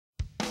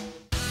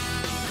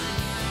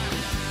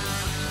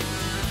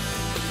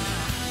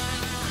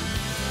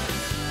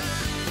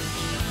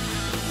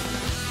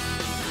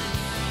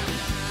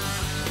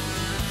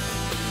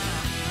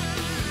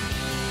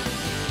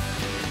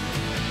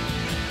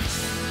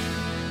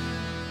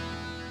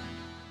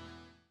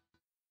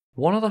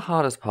One of the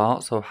hardest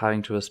parts of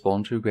having to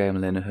respond to Graham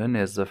Linehan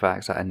is the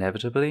fact that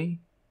inevitably,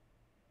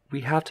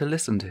 we have to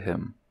listen to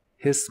him.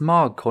 His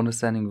smug,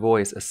 condescending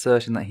voice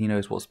asserting that he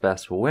knows what's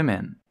best for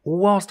women, all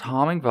whilst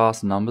harming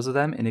vast numbers of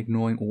them and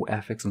ignoring all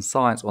ethics and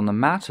science on the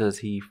matters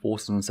he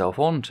forces himself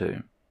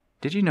onto.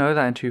 Did you know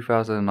that in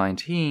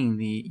 2019,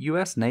 the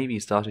US Navy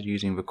started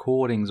using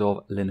recordings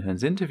of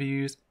Linehan's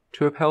interviews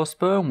to repel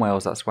sperm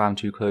whales that swam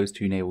too close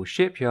to naval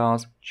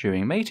shipyards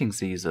during mating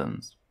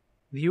seasons?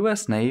 The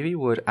US Navy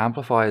would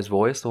amplify his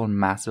voice on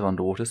massive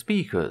underwater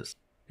speakers.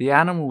 The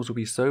animals would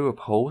be so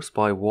repulsed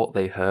by what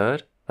they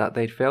heard that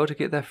they'd fail to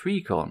get their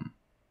freak on.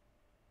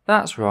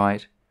 That's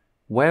right,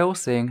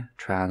 whales sing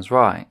trans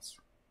rights.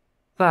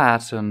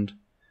 That and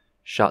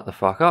shut the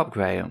fuck up,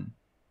 Graham.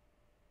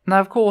 Now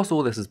of course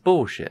all this is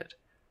bullshit,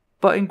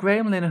 but in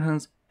Graham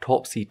Linehan's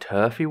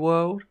topsy-turvy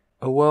world,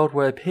 a world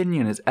where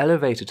opinion is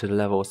elevated to the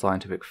level of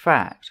scientific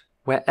fact,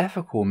 where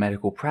ethical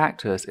medical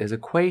practice is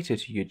equated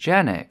to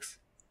eugenics,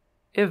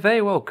 it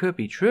very well could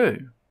be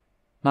true.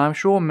 Now I'm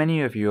sure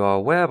many of you are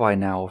aware by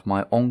now of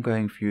my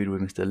ongoing feud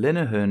with Mr.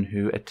 Linehan,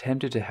 who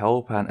attempted to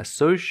help an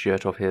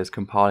associate of his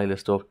compile a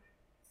list of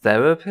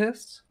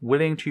therapists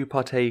willing to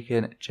partake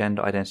in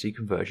gender identity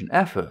conversion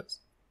efforts,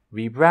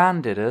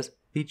 rebranded as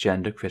the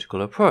gender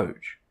critical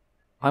approach.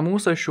 I'm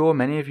also sure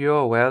many of you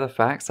are aware of the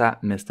fact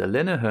that Mr.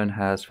 Linehan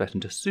has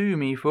threatened to sue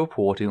me for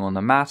reporting on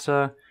the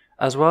matter,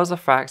 as well as the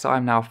fact that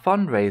I'm now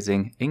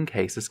fundraising in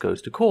case this goes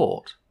to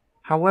court.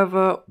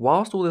 However,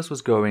 whilst all this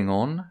was going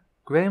on,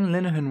 Graham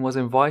Linehan was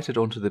invited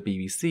onto the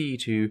BBC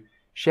to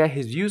share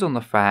his views on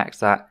the fact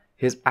that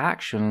his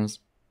actions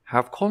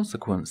have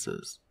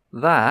consequences.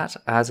 That,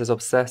 as his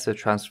obsessive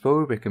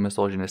transphobic and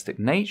misogynistic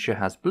nature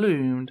has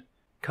bloomed,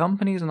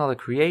 companies and other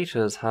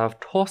creators have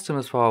tossed him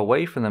as far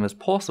away from them as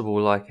possible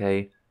like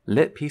a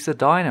lit piece of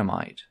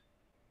dynamite.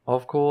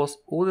 Of course,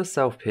 all this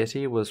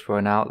self-pity was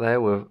thrown out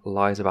there with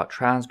lies about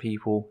trans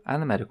people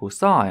and the medical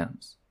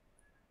science.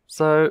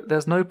 So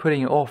there's no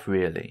putting it off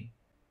really.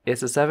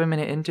 It's a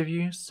 7-minute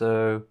interview,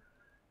 so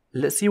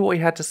let's see what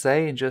he had to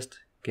say and just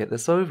get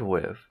this over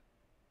with.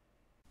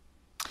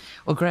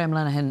 Well, Graham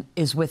Linehan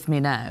is with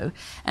me now.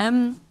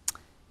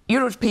 You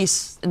wrote a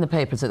piece in the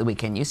papers at the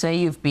weekend. You say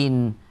you've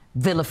been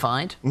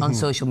vilified on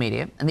social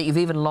media and that you've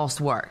even lost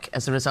work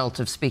as a result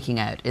of speaking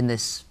out in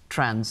this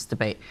trans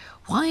debate.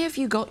 Why have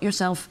you got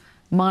yourself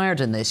mired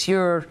in this?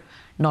 You're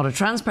not a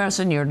trans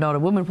person, you're not a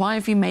woman. Why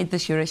have you made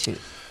this your issue?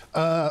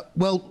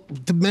 Well,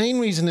 the main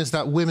reason is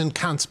that women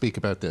can't speak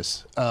about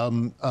this.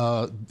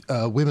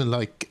 Women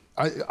like...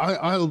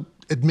 I'll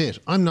admit,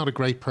 I'm not a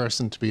great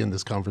person to be in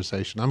this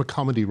conversation. I'm a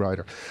comedy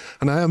writer,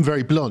 and I am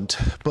very blunt.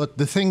 But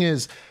the thing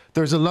is,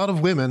 there's a lot of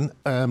women,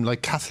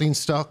 like Kathleen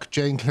Stock,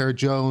 Jane Clare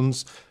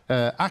Jones,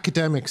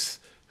 academics,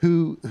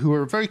 who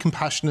are very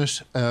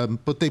compassionate,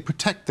 but they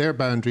protect their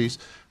boundaries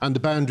and the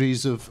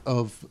boundaries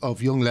of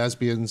young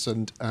lesbians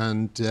and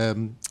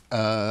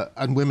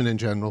women in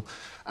general.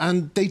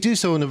 And they do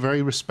so in a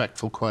very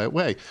respectful, quiet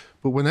way.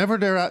 But whenever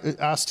they're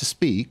asked to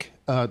speak,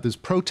 there's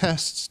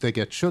protests, they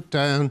get shut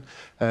down.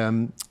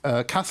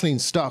 Kathleen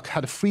Stock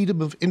had a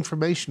freedom of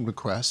information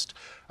request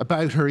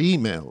about her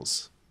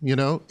emails. You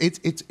know,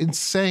 it's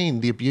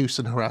insane, the abuse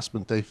and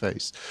harassment they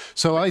face.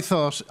 So I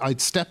thought I'd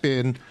step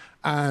in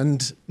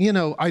and, you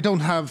know, I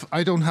don't have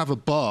a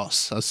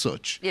boss as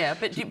such. Yeah,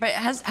 but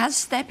has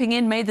stepping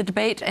in made the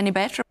debate any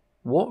better?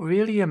 What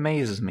really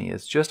amazes me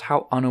is just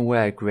how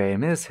unaware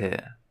Graham is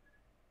here.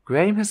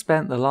 Graham has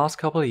spent the last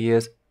couple of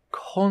years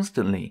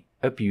constantly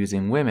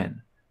abusing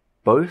women,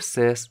 both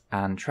cis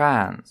and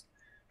trans,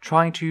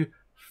 trying to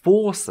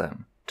force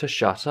them to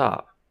shut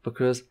up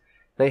because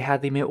they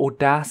had the mere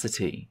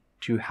audacity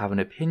to have an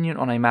opinion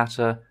on a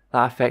matter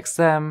that affects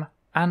them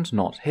and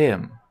not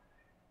him.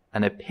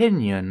 An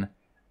opinion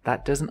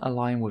that doesn't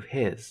align with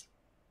his.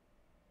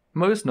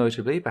 Most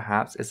notably,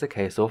 perhaps, is the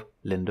case of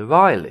Linda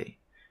Riley,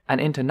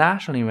 an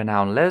internationally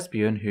renowned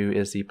lesbian who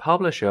is the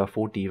publisher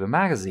for Diva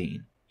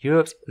magazine,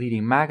 Europe's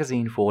leading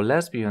magazine for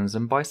lesbians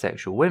and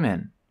bisexual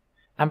women.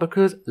 And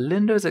because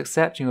Linda is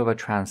accepting of her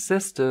trans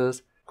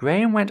sisters,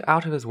 Graham went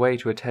out of his way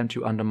to attempt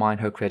to undermine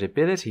her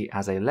credibility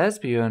as a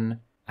lesbian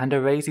and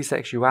erase the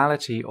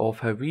sexuality of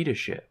her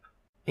readership.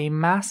 A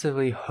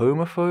massively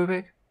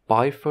homophobic,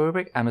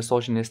 biphobic and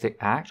misogynistic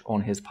act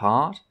on his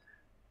part,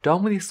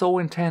 done with the sole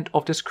intent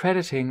of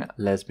discrediting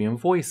lesbian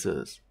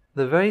voices.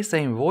 The very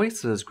same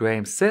voices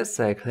Graham sits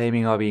there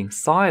claiming are being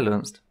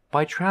silenced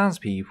by trans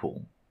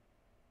people.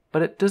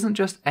 But it doesn't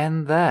just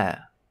end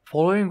there.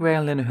 Following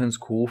Graham Linehan's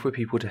call for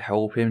people to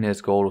help him in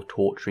his goal of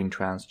torturing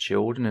trans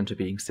children into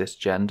being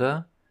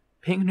cisgender,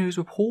 Pink News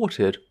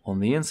reported on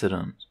the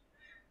incident.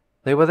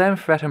 They were then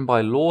threatened by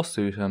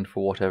lawsuit and,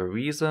 for whatever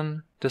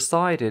reason,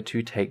 decided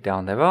to take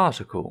down their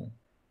article.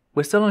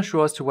 We're still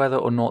unsure as to whether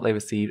or not they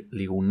received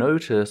legal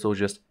notice or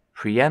just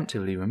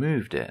preemptively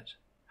removed it.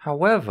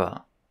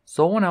 However,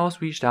 someone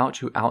else reached out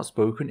to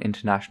outspoken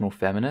international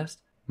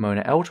feminist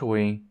Mona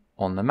Eltawi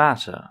on the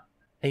matter.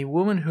 A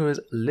woman who has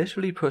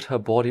literally put her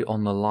body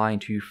on the line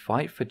to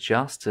fight for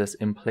justice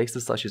in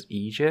places such as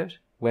Egypt,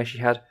 where she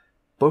had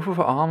both of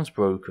her arms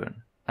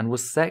broken, and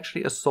was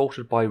sexually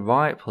assaulted by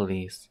riot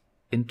police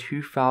in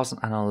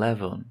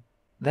 2011.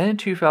 Then in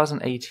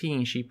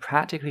 2018, she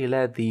practically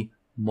led the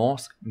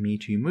Mosque Me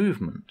Too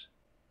movement.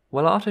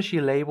 Well, after she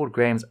labelled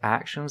Graham's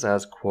actions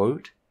as,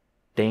 quote,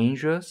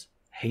 dangerous,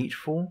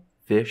 hateful,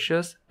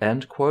 vicious,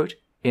 end quote,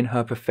 in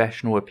her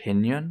professional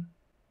opinion,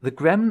 the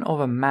gremlin of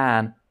a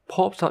man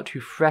popped up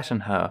to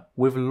threaten her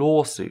with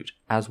lawsuit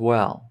as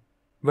well.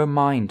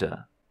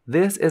 Reminder,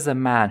 this is a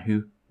man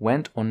who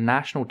went on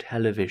national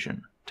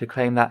television to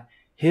claim that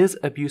his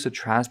abuse of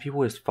trans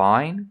people is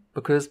fine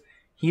because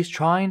he's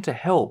trying to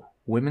help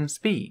women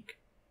speak.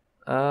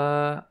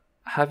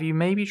 Have you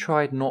maybe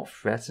tried not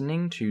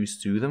threatening to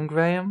sue them,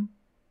 Graham?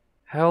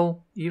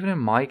 Hell, even in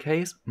my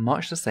case,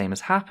 much the same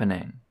is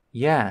happening.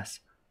 Yes,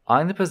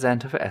 I'm the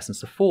presenter for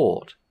Essence of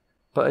Thought,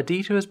 but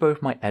Adita is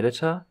both my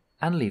editor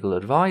and legal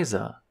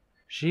advisor.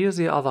 She is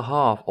the other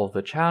half of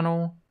the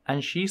channel,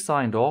 and she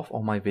signed off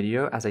on my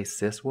video as a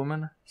cis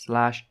woman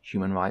 /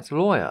 human rights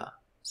lawyer.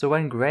 So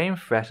when Graham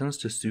threatens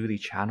to sue the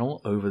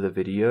channel over the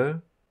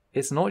video,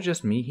 it's not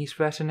just me he's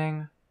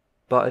threatening,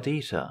 but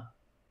Adita.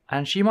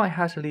 And she might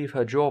have to leave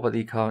her job at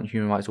the current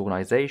human rights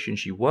organization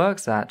she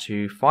works at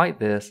to fight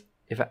this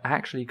if it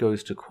actually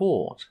goes to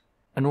court.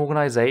 An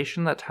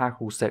organization that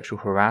tackles sexual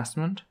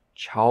harassment,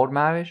 child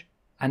marriage,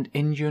 and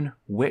Indian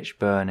witch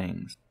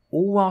burnings,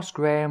 all whilst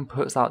Graham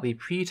puts out the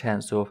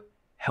pretense of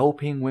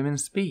helping women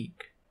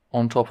speak.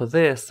 On top of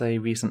this, a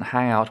recent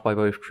hangout by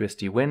both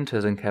Christy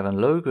Winters and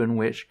Kevin Logan,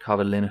 which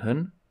covered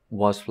Linehan,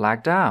 was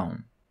flagged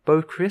down.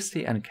 Both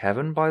Christy and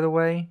Kevin, by the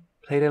way,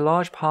 played a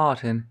large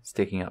part in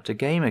sticking up to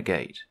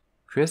Gamergate.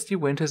 Christy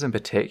Winters in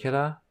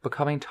particular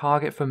becoming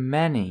target for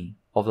many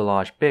of the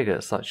large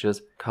bigots such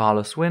as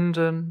Carla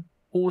Swindon,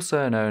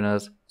 also known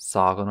as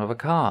Sargon of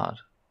Akkad.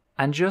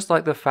 And just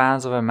like the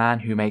fans of a man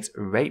who makes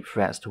rape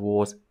threats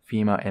towards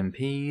female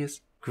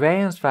MPs,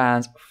 Graham's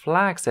fans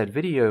flagged said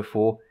video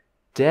for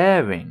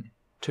daring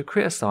to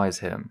criticize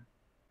him.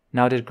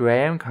 Now, did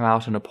Graham come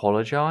out and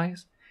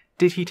apologize?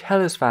 Did he tell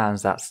his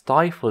fans that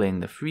stifling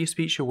the free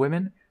speech of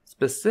women,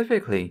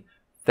 specifically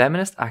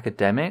feminist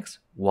academics,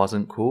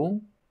 wasn't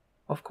cool?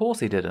 Of course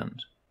he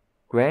didn't.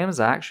 Graham's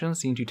actions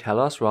seem to tell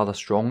us rather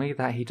strongly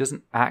that he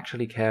doesn't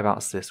actually care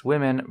about cis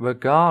women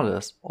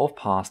regardless of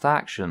past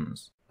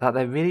actions, that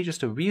they're really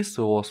just a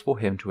resource for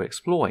him to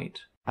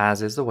exploit,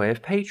 as is the way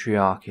of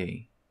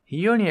patriarchy.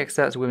 He only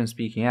accepts women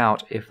speaking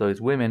out if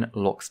those women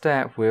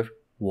lockstep with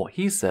what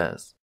he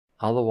says.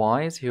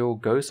 Otherwise, he'll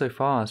go so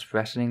far as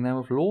threatening them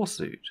with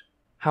lawsuit.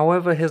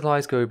 However, his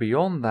lies go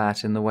beyond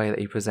that in the way that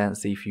he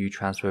presents the few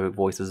transphobic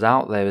voices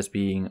out there as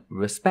being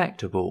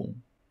respectable.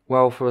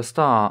 Well, for a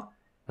start,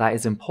 that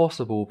is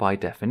impossible by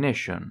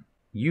definition.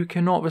 You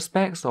cannot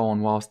respect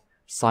someone whilst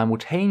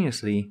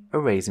simultaneously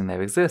erasing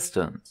their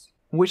existence,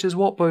 which is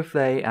what both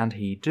they and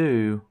he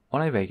do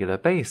on a regular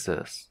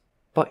basis.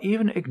 But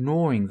even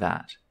ignoring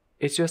that,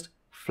 it's just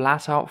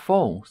flat out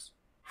false.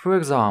 For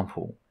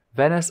example,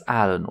 Venice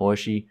Allen, or as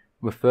she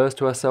refers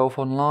to herself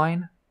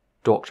online,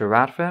 Dr.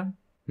 Radfem,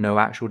 no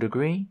actual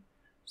degree,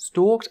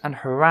 stalked and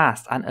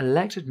harassed an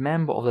elected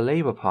member of the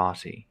Labour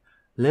Party,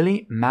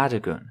 Lily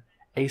Madigan,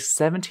 a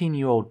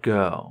 17-year-old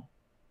girl.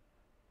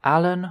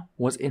 Allen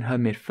was in her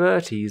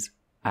mid-30s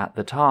at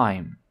the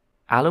time.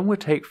 Allen would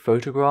take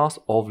photographs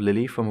of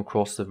Lily from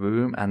across the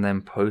room and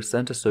then post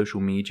them to social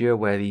media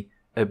where the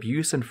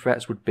abuse and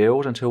threats would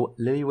build until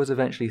Lily was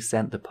eventually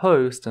sent the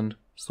post and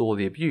saw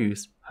the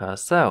abuse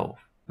herself.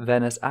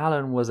 Venice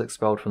Allen was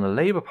expelled from the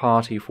Labour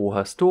Party for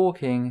her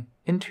stalking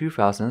in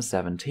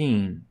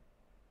 2017.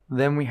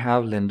 Then we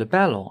have Linda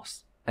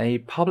Bellos, a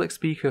public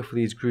speaker for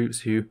these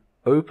groups who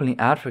openly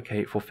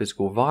advocate for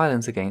physical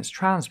violence against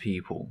trans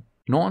people.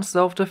 Not in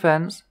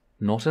self-defense,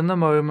 not in the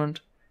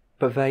moment,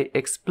 but very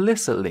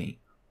explicitly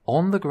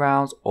on the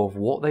grounds of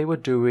what they were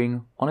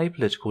doing on a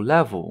political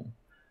level,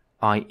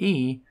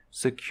 i.e.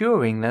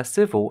 securing their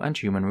civil and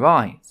human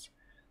rights,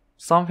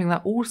 something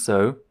that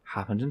also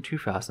happened in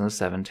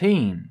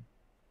 2017.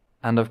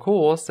 And of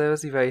course, there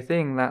was the very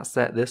thing that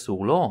set this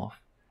all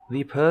off.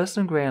 The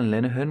person Graham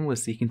Linehan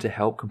was seeking to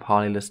help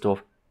compile a list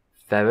of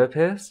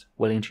therapists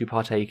willing to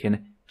partake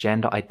in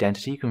gender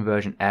identity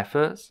conversion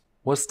efforts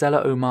was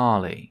Stella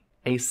O'Malley,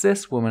 a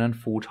cis woman and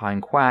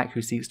full-time quack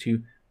who seeks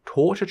to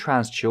torture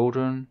trans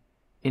children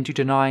into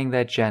denying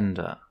their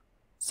gender,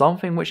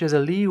 something which is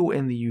illegal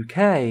in the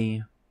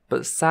UK,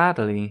 but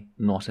sadly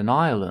not in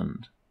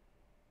Ireland.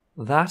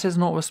 That is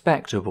not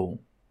respectable.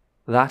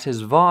 That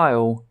is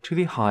vile to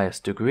the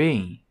highest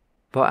degree.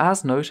 But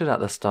as noted at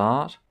the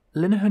start,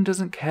 Linehan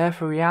doesn't care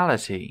for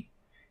reality.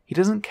 He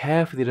doesn't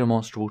care for the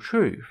demonstrable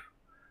truth.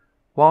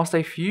 Whilst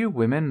a few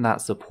women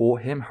that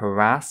support him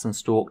harass and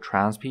stalk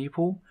trans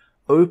people,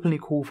 openly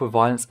call for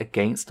violence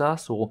against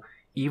us, or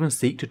even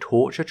seek to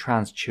torture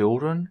trans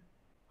children,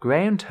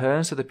 Graham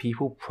turns to the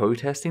people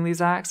protesting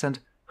these acts and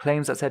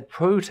claims that said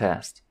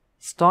protest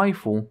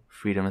stifle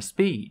freedom of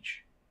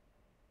speech.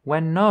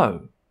 When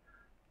no,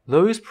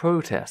 those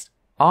protests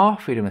are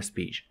freedom of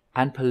speech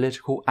and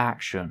political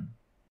action.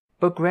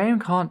 But Graham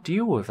can't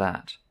deal with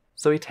that,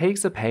 so he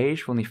takes a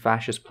page from the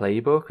fascist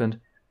playbook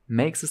and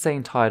makes the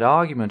same tired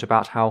argument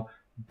about how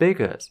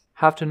bigots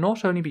have to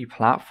not only be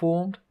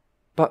platformed,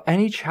 but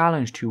any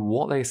challenge to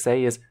what they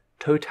say is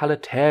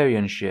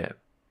totalitarianship,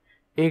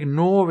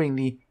 ignoring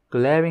the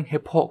glaring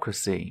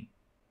hypocrisy.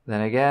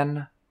 Then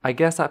again, I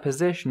guess that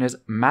position is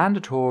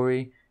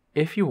mandatory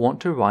if you want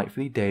to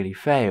rightfully daily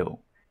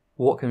fail,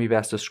 what can be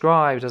best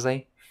described as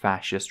a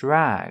fascist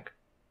rag.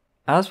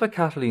 As for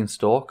Kathleen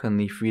Stock and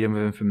the Freedom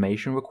of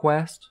Information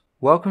request,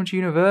 welcome to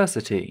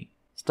university.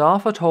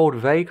 Staff are told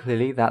very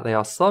clearly that they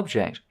are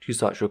subject to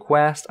such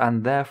requests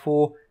and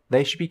therefore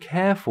they should be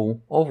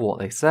careful of what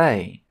they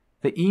say.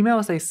 The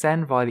emails they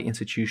send via the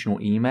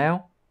institutional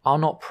email are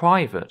not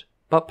private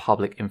but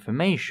public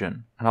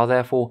information and are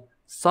therefore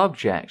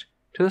subject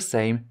to the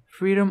same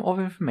Freedom of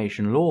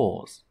Information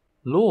laws.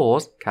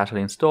 Laws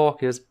Kathleen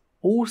Stock is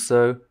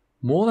also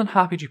more than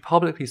happy to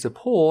publicly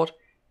support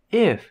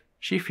if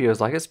she feels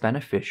like it's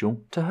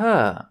beneficial to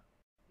her.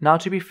 Now,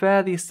 to be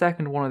fair, the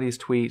second one of these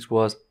tweets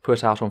was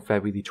put out on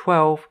February the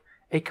 12th,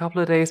 a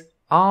couple of days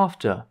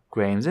after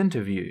Graham's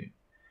interview,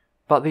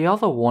 but the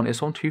other one is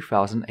from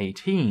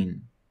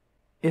 2018.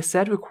 If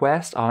said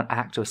requests are an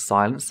act of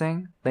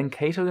silencing, then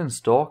Kathleen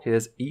Stock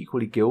is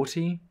equally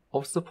guilty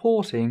of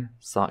supporting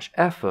such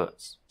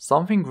efforts,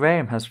 something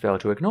Graham has failed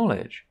to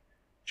acknowledge,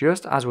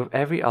 just as with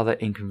every other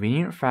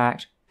inconvenient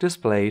fact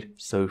displayed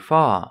so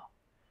far.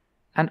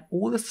 And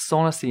all this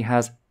dishonesty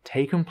has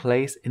taken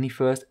place in the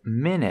first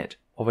minute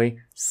of a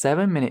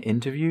 7-minute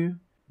interview,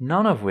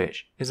 none of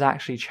which is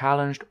actually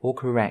challenged or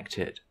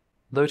corrected.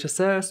 Though to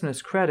Sarah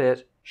Smith's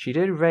credit, she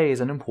did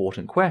raise an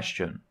important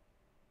question.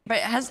 But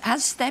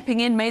has stepping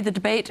in made the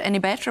debate any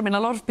better? I mean,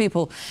 a lot of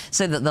people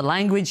say that the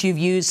language you've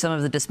used, some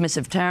of the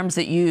dismissive terms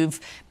that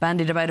you've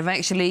bandied about have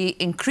actually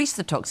increased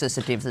the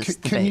toxicity of this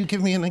debate. Can you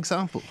give me an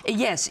example?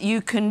 Yes,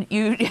 you can.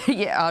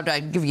 Yeah,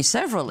 I'll give you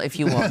several if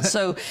you want.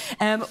 So,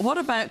 what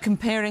about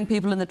comparing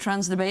people in the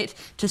trans debate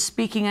to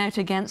speaking out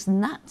against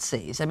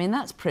Nazis? I mean,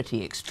 that's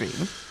pretty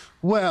extreme.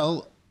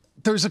 Well,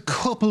 there's a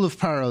couple of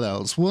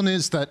parallels. One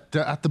is that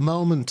at the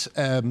moment,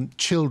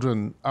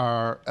 children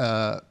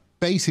are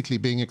basically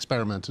being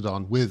experimented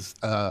on with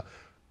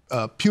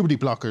puberty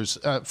blockers.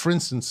 For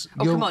instance...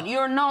 come on,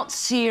 you're not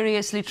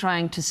seriously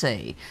trying to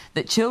say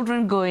that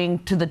children going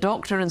to the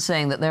doctor and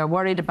saying that they're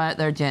worried about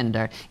their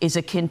gender is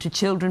akin to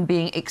children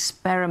being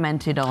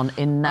experimented on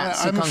in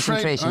Nazi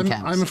concentration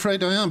camps? I'm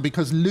afraid I am,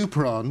 because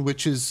Lupron,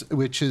 which is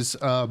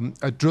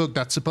a drug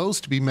that's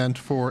supposed to be meant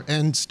for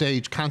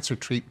end-stage cancer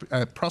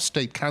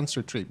prostate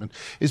cancer treatment,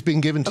 is being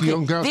given to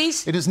young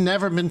girls. It has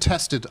never been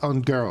tested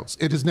on girls.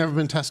 It has never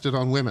been tested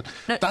on women.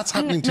 That's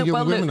happening to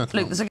young women at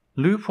the moment.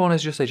 Lupron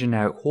is just a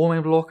generic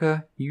hormone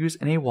blocker used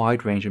in a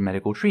wide range of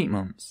medical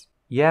treatments.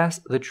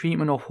 Yes, the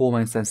treatment of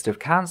hormone-sensitive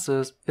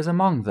cancers is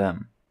among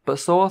them, but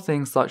so are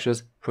things such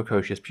as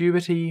precocious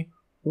puberty,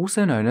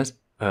 also known as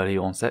early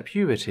onset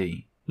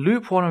puberty.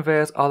 Lupron and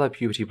various other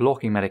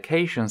puberty-blocking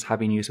medications have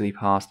been used for the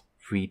past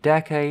 3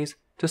 decades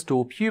to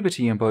stall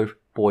puberty in both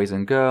boys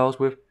and girls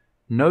with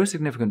no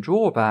significant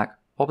drawback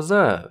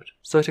observed.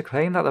 So to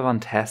claim that they're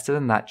untested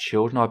and that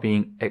children are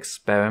being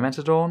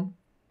experimented on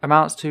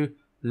amounts to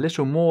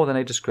little more than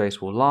a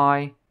disgraceful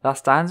lie that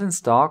stands in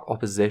stark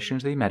opposition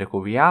to the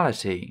medical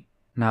reality.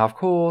 Now, of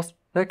course,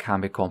 there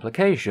can be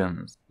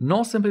complications,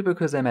 not simply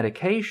because they're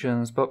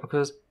medications, but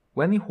because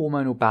when the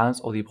hormonal balance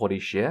of the body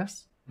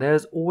shifts, there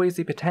is always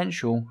the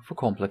potential for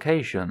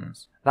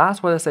complications.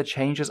 That's whether said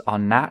changes are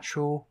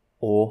natural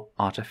or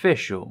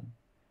artificial.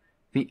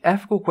 The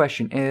ethical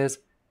question is,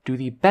 do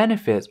the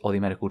benefits of the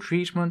medical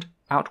treatment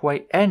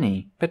outweigh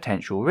any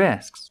potential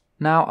risks?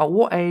 Now, at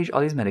what age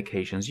are these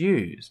medications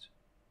used?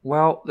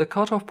 Well, the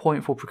cutoff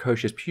point for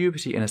precocious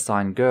puberty in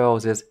assigned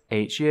girls is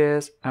 8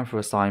 years, and for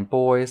assigned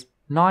boys,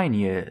 9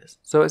 years.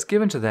 So it's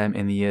given to them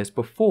in the years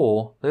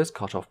before those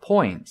cutoff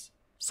points,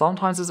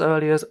 sometimes as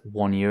early as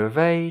 1 year of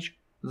age,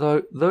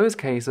 though those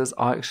cases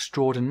are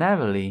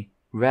extraordinarily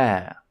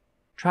rare.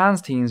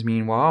 Trans teens,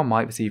 meanwhile,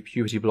 might receive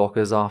puberty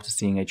blockers after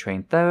seeing a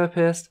trained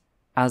therapist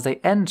as they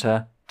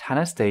enter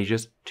TANF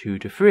stages 2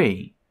 to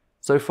 3,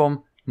 so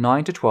from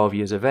 9 to 12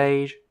 years of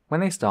age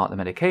when they start the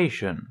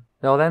medication.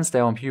 They'll then stay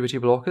on puberty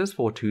blockers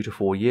for 2 to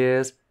 4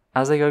 years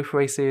as they go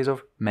through a series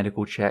of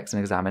medical checks and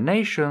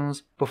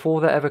examinations before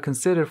they're ever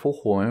considered for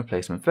hormone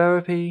replacement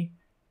therapy,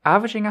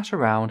 averaging at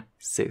around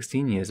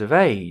 16 years of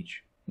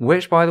age,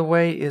 which, by the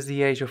way, is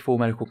the age of full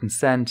medical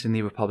consent in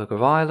the Republic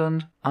of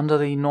Ireland under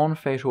the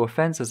Non-Fatal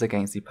Offences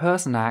Against the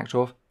Person Act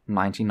of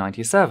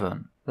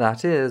 1997.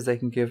 That is, they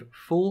can give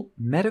full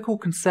medical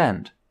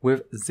consent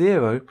with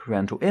 0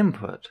 parental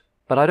input,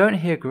 but I don't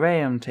hear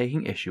Graham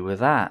taking issue with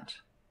that.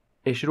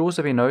 It should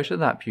also be noted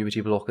that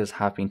puberty blockers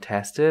have been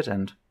tested,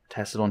 and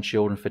tested on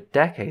children for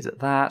decades at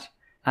that,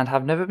 and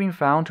have never been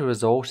found to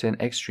result in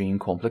extreme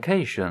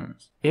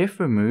complications. If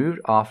removed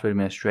after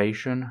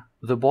administration,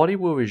 the body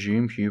will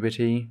resume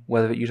puberty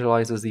whether it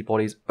utilizes the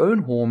body's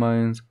own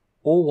hormones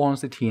or ones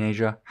the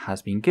teenager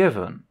has been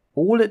given.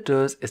 All it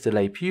does is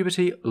delay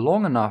puberty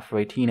long enough for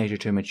a teenager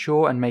to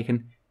mature and make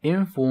an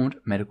informed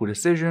medical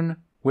decision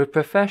with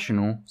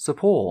professional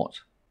support.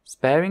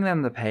 sparing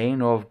them the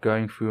pain of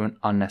going through an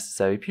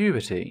unnecessary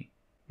puberty.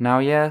 Now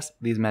yes,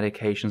 these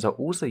medications are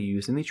also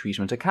used in the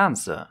treatment of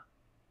cancer.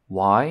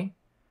 Why?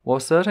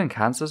 Well, certain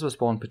cancers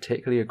respond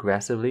particularly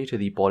aggressively to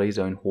the body's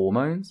own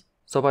hormones,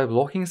 so by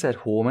blocking said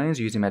hormones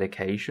using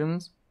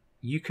medications,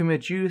 you can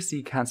reduce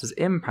the cancer's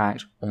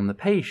impact on the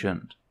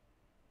patient.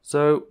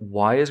 So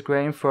why is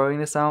Graham throwing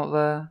this out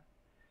there?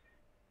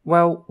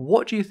 Well,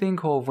 what do you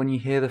think of when you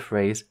hear the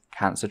phrase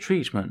cancer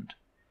treatment?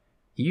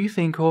 You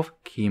think of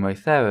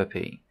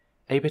chemotherapy,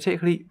 a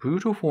particularly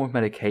brutal form of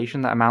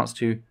medication that amounts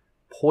to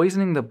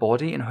poisoning the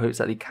body in hopes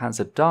that the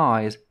cancer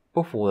dies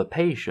before the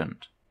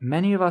patient.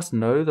 Many of us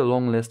know the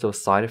long list of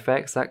side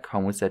effects that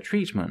come with said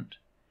treatment,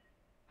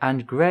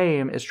 and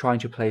Graham is trying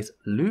to place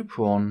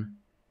Lupron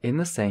in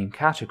the same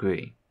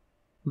category.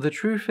 The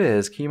truth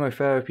is,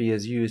 chemotherapy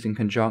is used in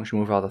conjunction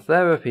with other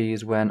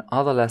therapies when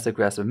other less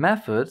aggressive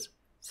methods,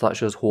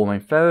 such as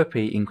hormone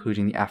therapy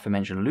including the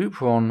aforementioned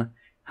Lupron,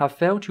 have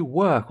failed to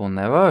work on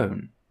their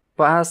own.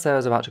 But as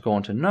Sarah's about to go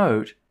on to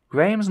note,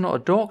 Graham's not a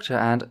doctor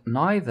and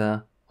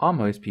neither are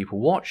most people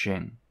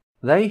watching.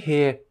 They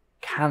hear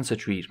cancer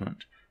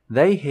treatment,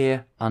 they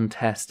hear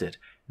untested,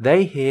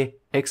 they hear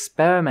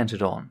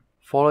experimented on,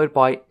 followed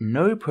by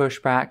no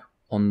pushback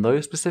on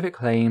those specific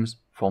claims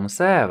from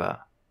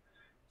Sarah.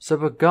 So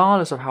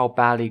regardless of how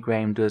badly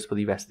Graham does for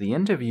the rest of the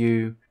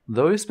interview,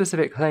 those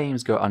specific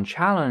claims go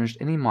unchallenged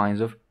in the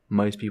minds of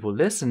most people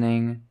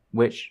listening,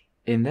 which,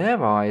 in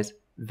their eyes,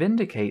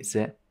 vindicates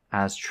it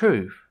as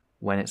truth,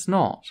 when it's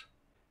not.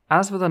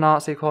 As for the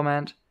Nazi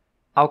comment,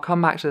 I'll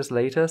come back to this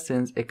later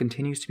since it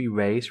continues to be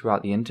raised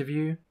throughout the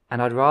interview,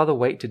 and I'd rather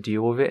wait to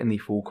deal with it in the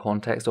full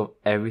context of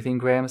everything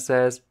Graham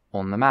says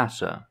on the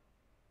matter.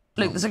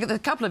 Look, there's a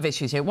couple of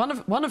issues here. One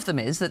of them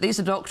is that these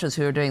are doctors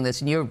who are doing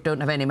this and you don't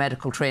have any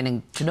medical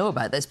training to know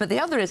about this. But the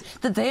other is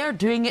that they are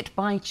doing it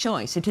by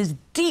choice. It is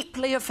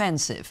deeply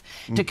offensive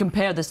to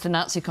compare this to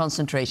Nazi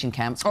concentration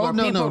camps. Oh,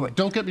 no,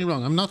 don't get me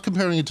wrong. I'm not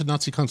comparing it to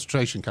Nazi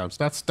concentration camps.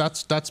 That's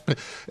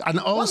and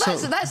also...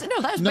 Well,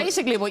 that's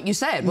basically what you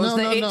said, was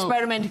that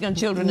experimenting on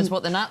children is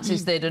what the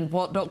Nazis did and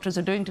what doctors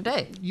are doing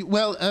today.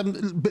 Well,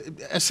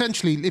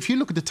 essentially, if you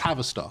look at the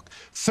Tavistock,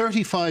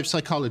 35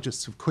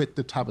 psychologists have quit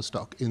the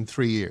Tavistock in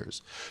 3 years.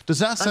 Does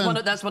that sound...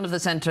 That's one of the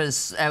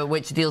centres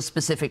which deals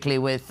specifically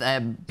with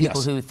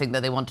people who think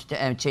that they want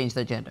to change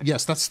their gender.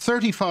 Yes, that's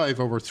 35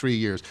 over 3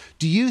 years.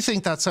 Do you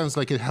think that sounds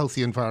like a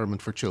healthy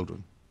environment for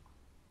children?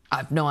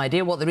 I've no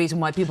idea what the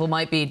reason why people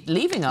might be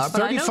leaving are,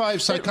 but I know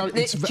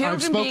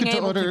children being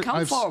able to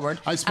come forward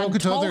and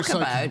talk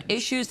about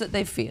issues that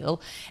they feel,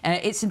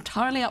 it's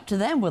entirely up to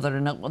them whether or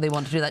not they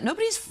want to do that.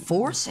 Nobody's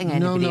forcing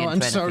anybody into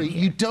I'm sorry.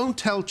 here. You don't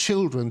tell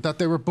children that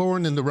they were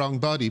born in the wrong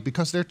body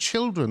because they're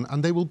children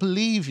and they will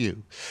believe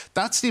you.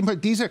 That's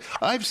the...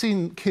 I've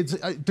seen kids...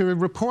 there are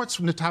reports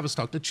from the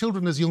Tavistock that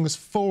children as young as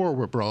 4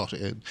 were brought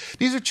in.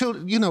 These are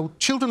children... You know,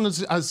 children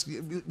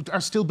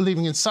are still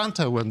believing in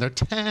Santa when they're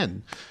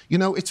 10. You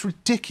know, it's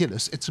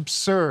ridiculous, it's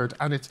absurd,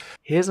 and it's...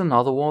 Here's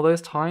another one of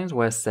those times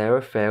where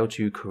Sarah failed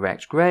to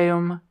correct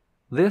Graham,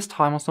 this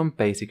time on some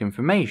basic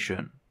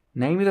information,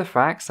 namely the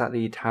facts that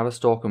the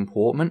Tavistock and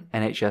Portman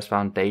NHS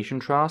Foundation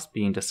Trust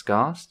being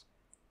discussed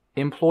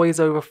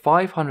employs over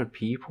 500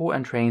 people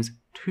and trains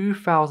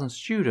 2,000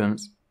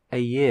 students a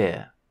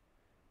year.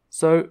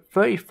 So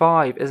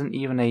 35 isn't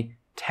even a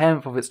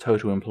tenth of its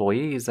total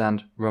employees,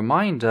 and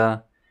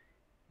reminder,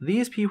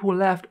 these people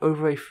left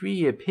over a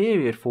 3-year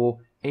period for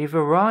a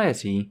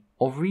variety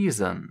of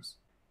reasons.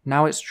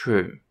 Now it's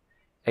true,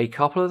 a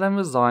couple of them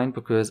resigned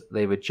because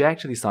they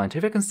rejected the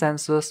scientific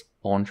consensus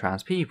on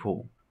trans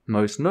people,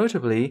 most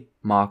notably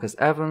Marcus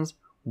Evans,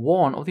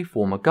 one of the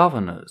former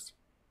governors.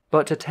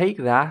 But to take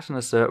that and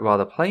assert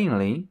rather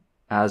plainly,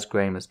 as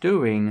Graham is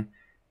doing,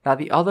 that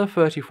the other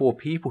 34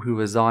 people who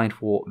resigned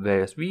for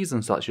various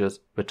reasons such as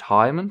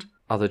retirement,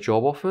 other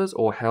job offers,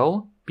 or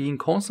hell, being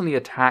constantly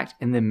attacked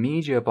in the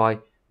media by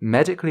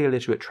medically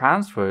illiterate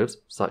transphobes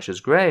such as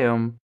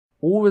Graham,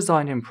 all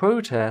resigned in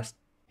protest,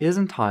 is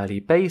entirely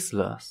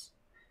baseless.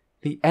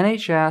 The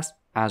NHS,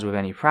 as with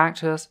any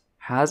practice,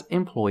 has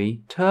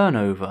employee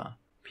turnover.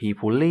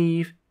 People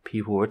leave,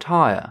 people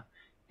retire.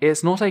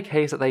 It's not a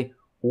case that they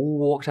all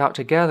walked out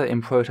together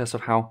in protest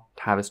of how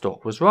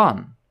Tavistock was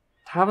run.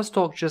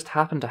 Tavistock just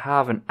happened to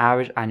have an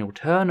average annual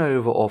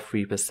turnover of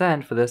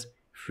 3% for this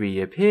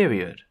 3-year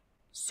period.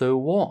 So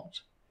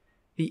what?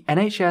 The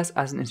NHS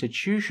as an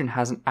institution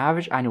has an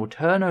average annual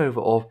turnover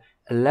of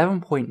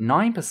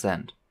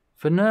 11.9%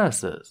 for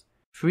nurses,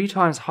 3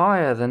 times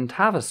higher than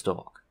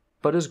Tavistock.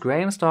 But does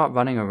Graham start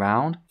running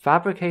around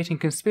fabricating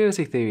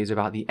conspiracy theories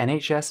about the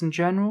NHS in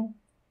general?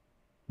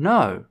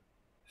 No.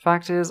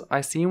 Fact is,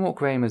 I've seen what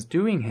Graham is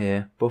doing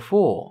here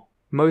before,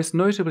 most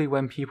notably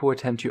when people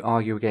attempt to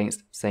argue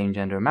against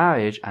same-gender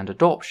marriage and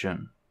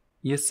adoption.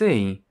 You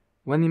see,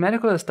 when the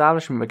medical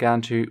establishment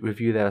began to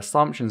review their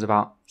assumptions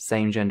about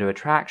same-gender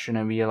attraction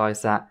and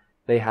realized that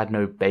they had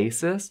no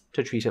basis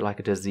to treat it like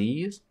a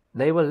disease,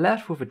 they were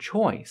left with a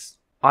choice.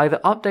 Either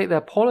update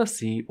their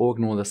policy or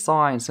ignore the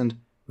science and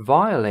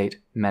violate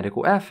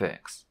medical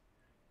ethics.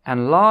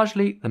 and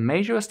largely the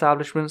major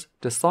establishments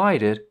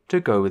decided to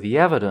go with the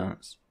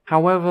evidence.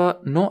 However,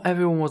 not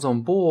everyone was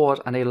on board,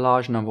 and a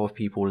large number of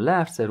people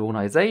left said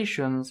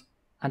organizations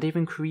and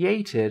even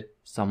created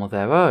some of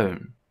their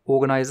own.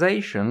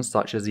 Organizations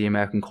such as the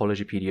American College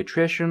of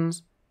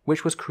Pediatricians,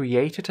 which was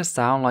created to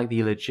sound like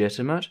the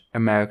legitimate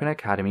American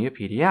Academy of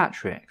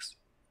Pediatrics.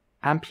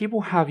 And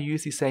people have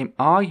used the same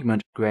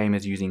argument Graham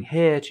is using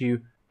here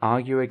to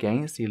argue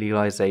against the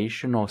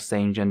legalization of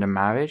same-gender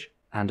marriage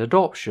and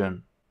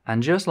adoption.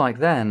 And just like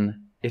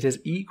then, it is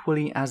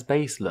equally as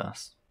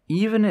baseless.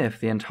 Even if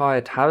the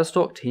entire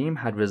Tavistock team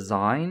had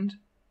resigned,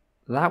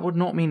 that would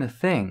not mean a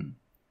thing.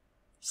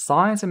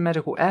 Science and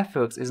medical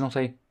ethics is not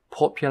a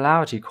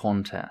popularity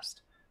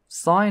contest.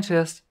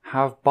 Scientists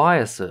have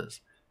biases.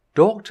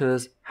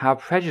 Doctors have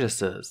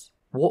prejudices.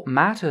 What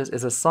matters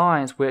is a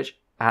science which,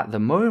 at the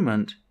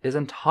moment, is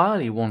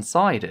entirely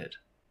one-sided.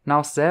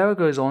 Now, Sarah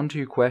goes on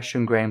to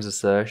question Graham's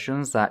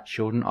assertions that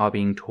children are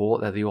being taught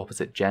they're the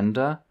opposite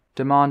gender,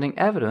 demanding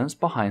evidence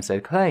behind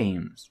said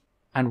claims.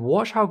 And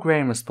watch how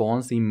Graham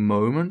responds the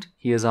moment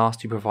he is asked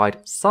to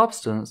provide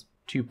substance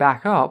to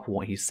back up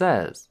what he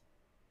says.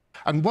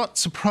 And what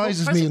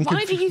surprises me...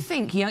 Why do you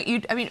think...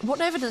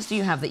 what evidence do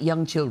you have that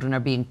young children are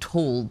being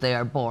told they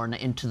are born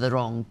into the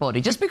wrong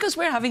body? Just because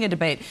we're having a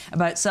debate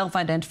about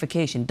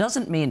self-identification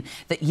doesn't mean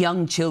that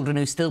young children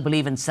who still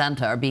believe in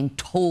Santa are being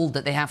told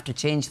that they have to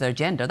change their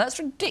gender. That's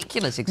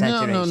ridiculous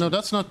exaggeration. No,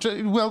 that's not...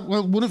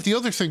 Well, one of the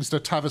other things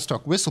that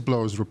Tavistock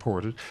whistleblowers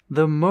reported...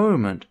 The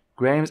moment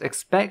Graham's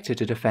expected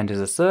to defend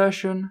his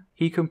assertion,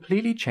 he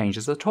completely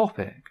changes the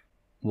topic.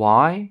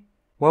 Why?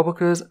 Well,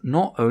 because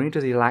not only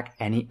does he lack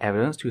any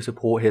evidence to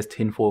support his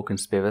tinfoil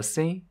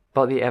conspiracy,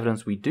 but the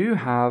evidence we do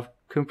have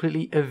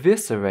completely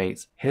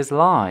eviscerates his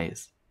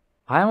lies.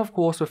 I am of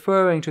course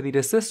referring to the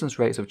desistance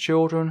rates of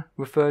children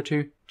referred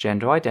to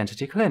gender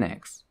identity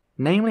clinics,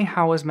 namely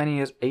how as many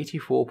as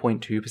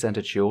 84.2%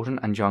 of children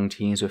and young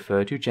teens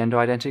referred to gender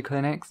identity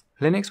clinics,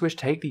 clinics which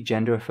take the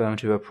gender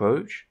affirmative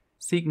approach,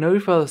 seek no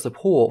further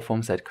support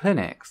from said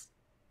clinics.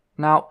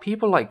 Now,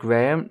 people like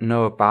Graham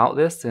know about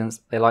this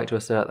since they like to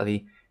assert that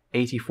the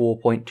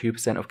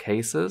 84.2% of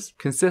cases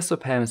consists of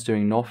parents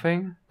doing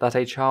nothing that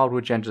a child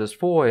with gender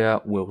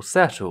dysphoria will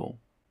settle.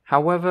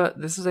 However,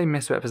 this is a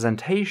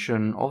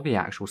misrepresentation of the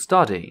actual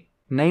study,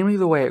 namely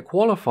the way it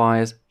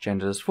qualifies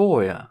gender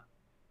dysphoria.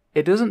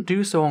 It doesn't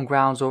do so on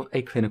grounds of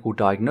a clinical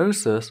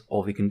diagnosis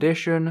of the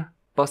condition,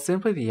 but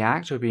simply the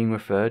act of being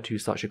referred to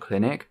such a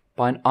clinic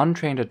by an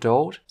untrained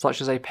adult such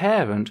as a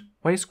parent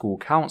or a school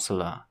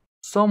counsellor,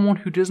 someone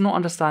who does not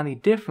understand the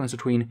difference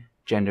between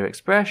gender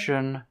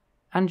expression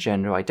and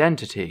gender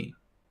identity.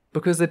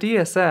 Because the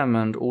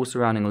DSM and all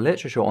surrounding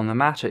literature on the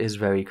matter is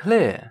very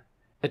clear.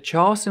 A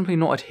child simply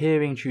not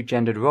adhering to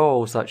gendered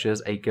roles such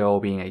as a girl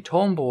being a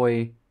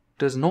tomboy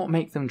does not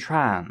make them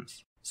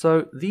trans.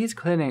 So these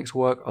clinics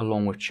work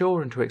along with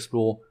children to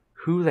explore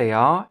who they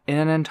are in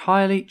an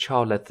entirely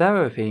child-led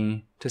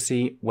therapy to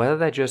see whether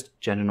they're just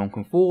gender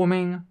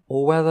non-conforming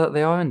or whether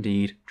they are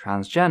indeed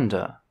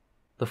transgender.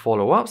 The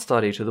follow-up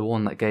study to the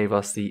one that gave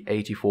us the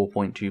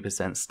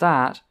 84.2%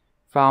 stat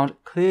found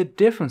clear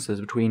differences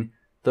between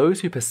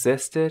those who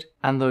persisted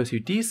and those who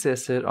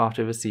desisted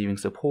after receiving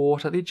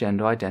support at the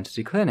gender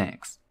identity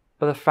clinics.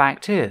 But the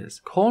fact is,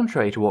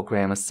 contrary to what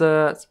Graham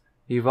asserts,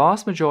 the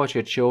vast majority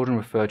of children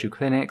referred to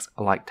clinics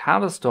like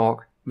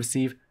Tavistock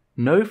receive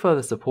no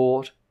further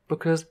support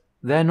because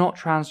they're not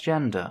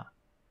transgender.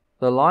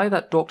 The lie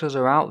that doctors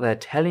are out there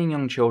telling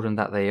young children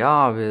that they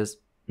are is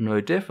no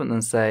different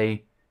than,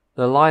 say,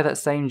 the lie that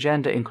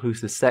same-gender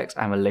inclusive sex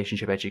and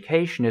relationship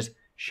education is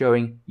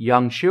showing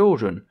young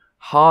children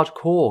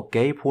hardcore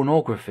gay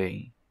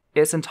pornography.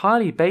 It's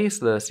entirely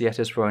baseless, yet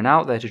is thrown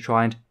out there to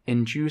try and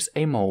induce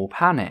a moral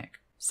panic,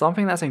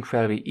 something that's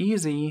incredibly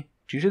easy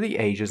due to the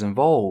ages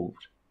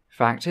involved.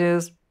 Fact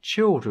is,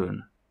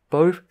 children,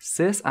 both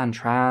cis and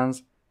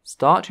trans,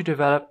 start to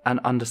develop an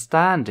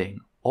understanding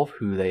of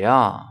who they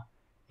are,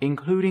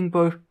 including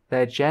both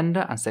their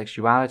gender and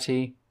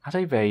sexuality at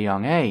a very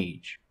young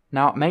age.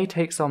 Now, it may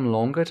take some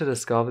longer to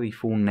discover the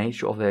full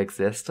nature of their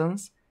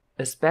existence,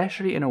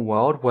 especially in a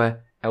world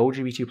where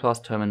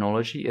LGBT+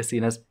 terminology is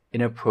seen as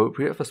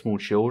inappropriate for small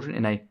children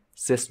in a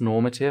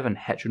cis-normative and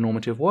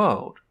heteronormative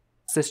world.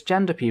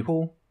 Cisgender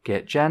people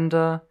get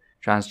gender,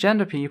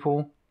 transgender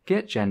people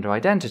get gender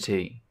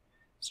identity,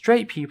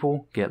 straight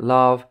people get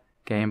love,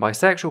 gay and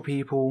bisexual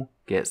people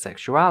get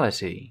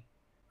sexuality.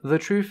 The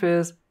truth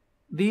is,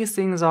 these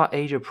things are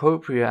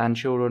age-appropriate and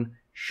children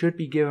should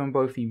be given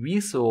both the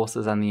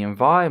resources and the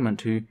environment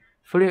to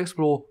fully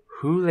explore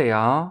who they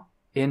are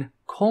in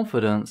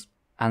confidence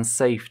and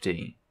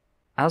safety.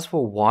 As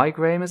for why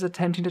Graham is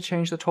attempting to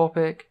change the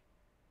topic,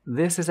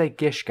 this is a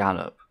gish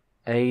gallop,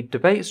 a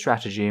debate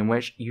strategy in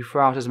which you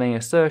throw out as many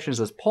assertions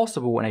as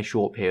possible in a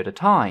short period of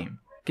time,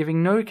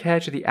 giving no care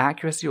to the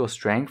accuracy or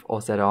strength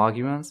of said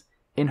arguments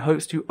in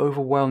hopes to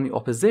overwhelm the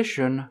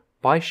opposition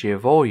by sheer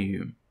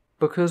volume.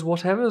 Because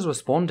whatever is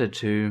responded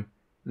to,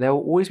 there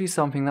will always be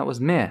something that was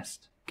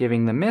missed,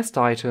 giving the missed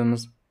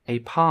items a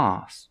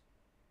pass.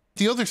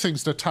 the other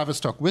things that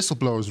Tavistock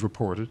whistleblowers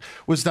reported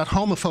was that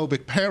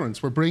homophobic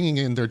parents were bringing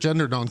in their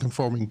gender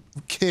non-conforming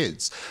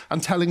kids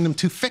and telling them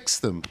to fix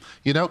them.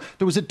 You know,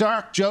 there was a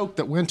dark joke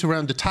that went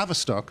around the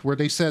Tavistock where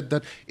they said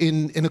that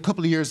in a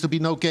couple of years there'll be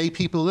no gay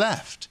people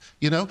left.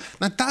 You know,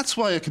 now that's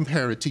why I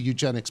compare it to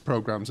eugenics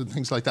programs and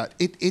things like that.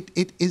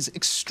 It is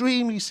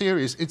extremely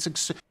serious.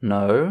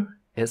 No,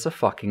 it's a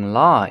fucking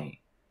lie.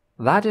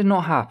 That did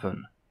not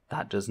happen.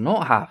 That does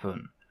not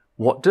happen.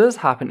 What does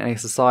happen in a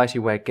society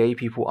where gay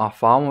people are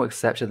far more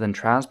accepted than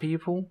trans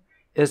people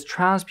is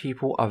trans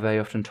people are very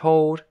often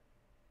told,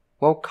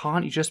 well,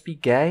 can't you just be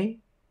gay?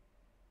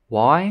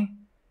 Why?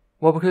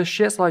 Well, because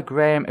shits like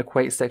Graham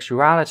equate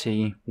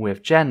sexuality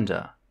with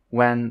gender,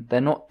 when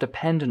they're not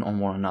dependent on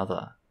one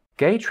another.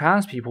 Gay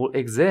trans people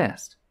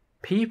exist.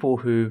 People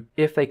who,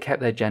 if they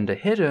kept their gender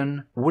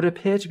hidden, would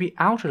appear to be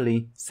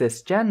outwardly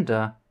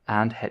cisgender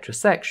and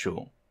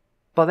heterosexual.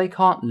 But they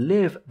can't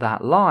live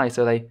that lie,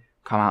 so they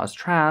come out as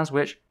trans,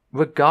 which,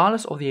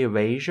 regardless of the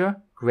erasure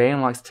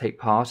Graham likes to take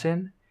part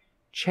in,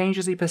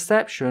 changes the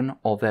perception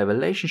of their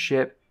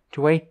relationship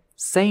to a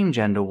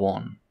same-gender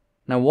one.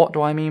 Now, what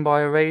do I mean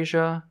by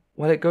erasure?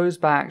 Well, it goes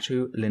back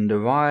to Linda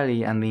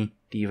Riley and the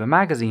Diva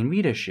magazine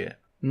readership,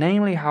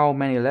 namely how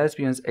many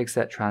lesbians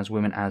accept trans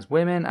women as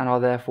women and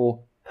are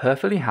therefore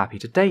perfectly happy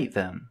to date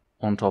them.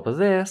 On top of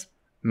this,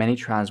 many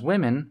trans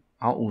women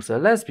are also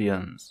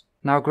lesbians.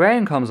 Now,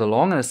 Graham comes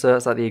along and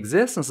asserts that the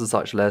existence of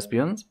such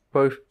lesbians,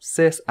 both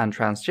cis and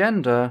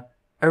transgender,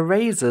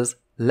 erases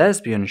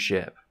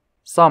lesbianship,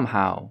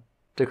 somehow,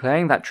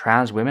 declaring that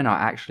trans women are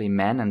actually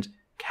men and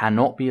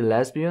cannot be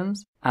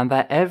lesbians, and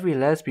that every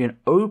lesbian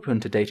open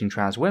to dating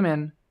trans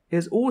women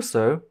is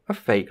also a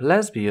fake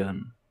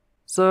lesbian.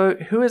 So,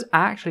 who is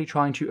actually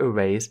trying to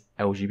erase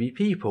LGBT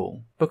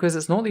people? Because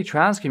it's not the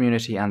trans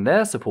community and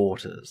their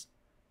supporters.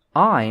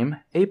 I'm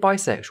a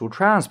bisexual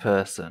trans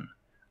person.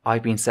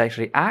 I've been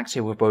sexually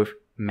active with both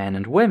men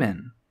and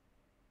women.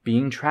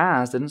 Being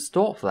trans didn't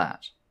stop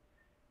that.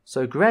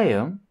 So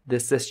Graham,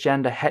 this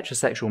cisgender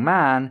heterosexual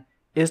man,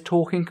 is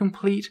talking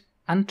complete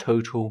and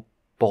total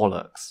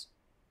bollocks.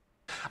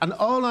 And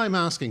all I'm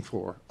asking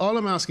for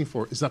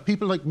is that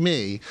people like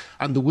me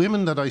and the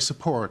women that I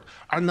support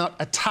are not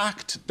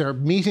attacked, their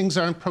meetings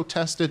aren't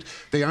protested,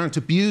 they aren't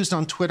abused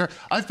on Twitter.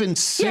 I've been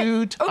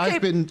sued, yeah,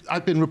 okay.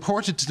 I've been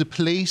reported to the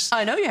police.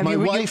 I know you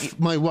have.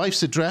 My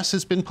wife's address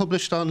has been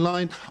published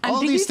online. And all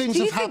these things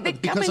have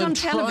happened because I'm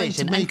trying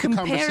to make the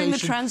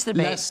conversation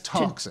less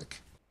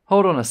toxic.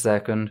 Hold on a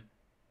second.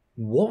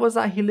 What was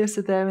that he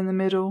listed there in the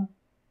middle?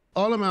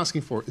 All I'm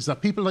asking for is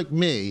that people like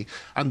me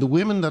and the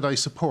women that I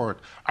support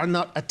are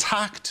not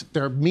attacked,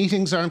 their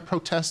meetings aren't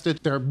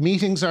protested, their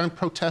meetings aren't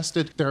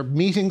protested, their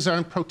meetings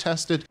aren't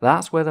protested.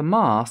 That's where the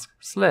mask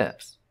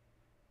slips.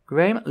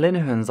 Graham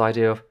Linehan's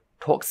idea of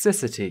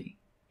toxicity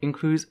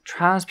includes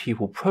trans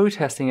people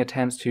protesting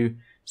attempts to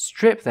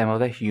strip them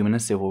of their human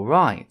and civil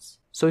rights.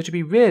 So to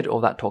be rid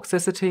of that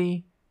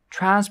toxicity,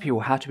 trans people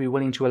have to be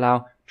willing to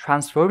allow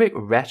transphobic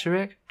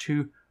rhetoric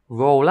to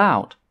roll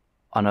out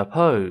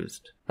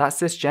unopposed. That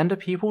cisgender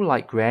people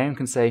like Graham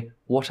can say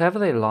whatever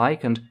they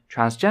like and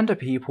transgender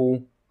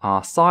people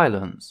are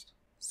silenced.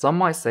 Some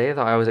might say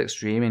that I was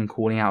extreme in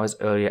calling out his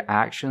earlier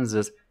actions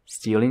as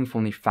stealing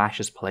from the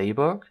fascist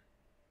playbook,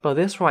 but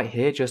this right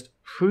here just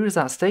proves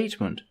that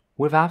statement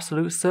with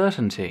absolute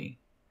certainty.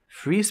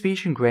 Free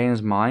speech in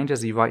Graham's mind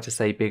is the right to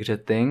say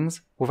bigoted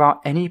things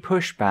without any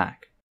pushback.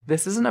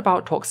 This isn't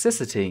about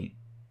toxicity.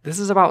 This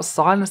is about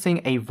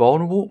silencing a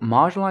vulnerable,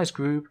 marginalized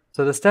group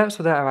so the steps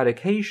for their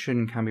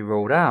eradication can be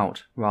rolled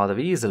out rather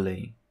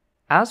easily.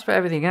 As for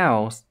everything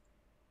else,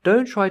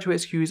 don't try to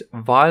excuse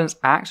violence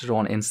acted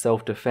on in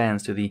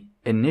self-defense to the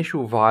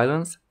initial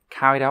violence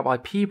carried out by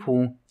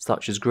people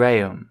such as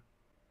Graham.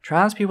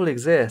 Trans people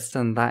exist,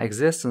 and that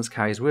existence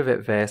carries with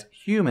it various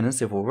human and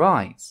civil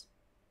rights.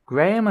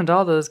 Graham and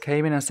others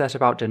came in and set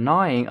about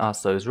denying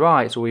us those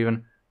rights or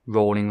even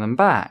rolling them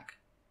back.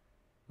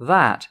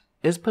 That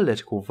is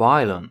political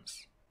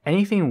violence.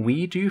 Anything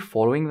we do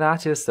following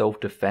that is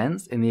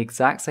self-defense in the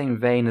exact same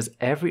vein as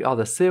every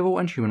other civil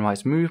and human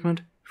rights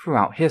movement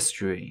throughout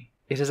history.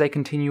 It is a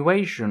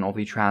continuation of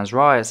the trans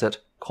riots at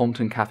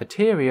Compton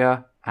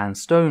Cafeteria and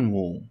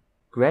Stonewall.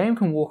 Graham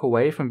can walk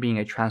away from being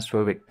a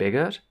transphobic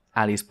bigot,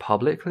 at least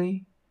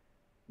publicly.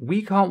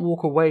 We can't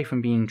walk away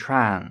from being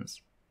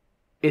trans.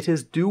 It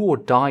is do or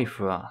die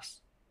for us.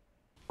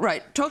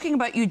 Right, talking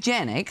about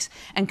eugenics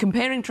and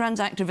comparing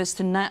trans activists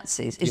to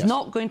Nazis is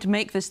not going to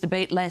make this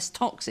debate less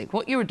toxic.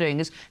 What you're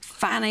doing is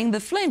fanning the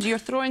flames. You're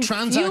throwing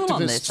trans fuel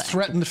on this. Trans activists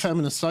threaten the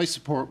feminists I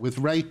support with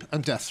rape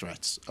and death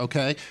threats,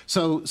 OK?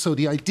 So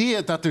the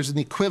idea that there's an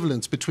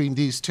equivalence between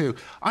these two,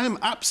 I am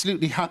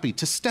absolutely happy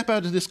to step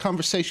out of this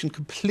conversation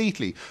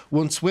completely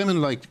once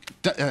women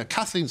like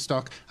Kathleen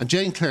Stock and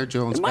Jane Clare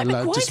Jones are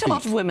allowed to speak. Quite a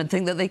lot of women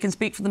think that they can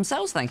speak for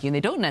themselves, thank you, and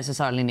they don't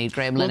necessarily need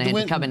Graham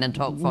Linehan to come in and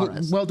talk for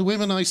us. Well, the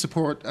women I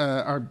support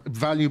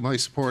value my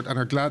support and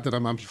are glad that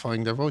I'm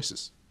amplifying their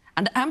voices.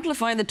 and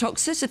amplify the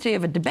toxicity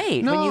of a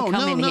debate when you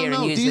come in here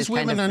and use this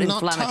kind of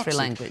inflammatory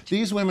language.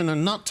 These women are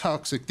not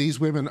toxic. These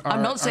women are...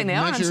 I'm not saying they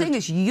are. I'm saying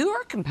it's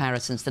your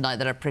comparisons tonight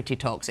that are pretty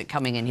toxic,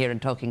 coming in here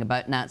and talking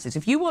about Nazis.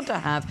 If you want to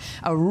have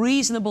a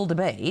reasonable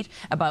debate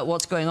about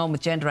what's going on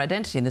with gender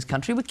identity in this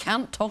country, we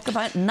can't talk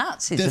about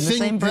Nazis in the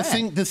same breath.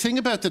 The thing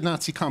about the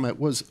Nazi comment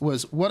was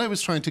what I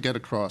was trying to get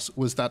across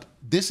was that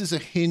this is a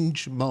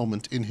hinge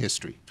moment in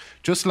history,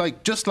 just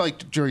like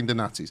during the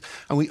Nazis.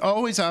 And we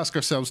always ask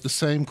ourselves the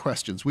same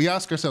questions. We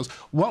ask ourselves,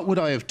 what would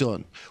I have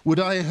done? Would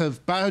I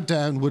have bowed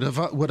down?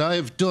 Would I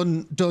have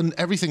done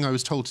everything I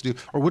was told to do?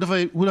 Or would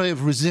I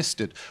have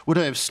resisted? Would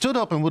I have stood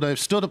up, and would I have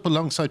stood up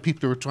alongside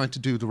people who were trying to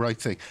do the right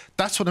thing?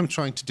 That's what I'm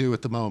trying to do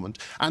at the moment.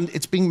 And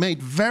it's being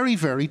made very,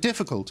 very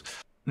difficult.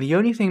 The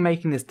only thing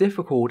making this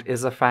difficult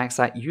is the fact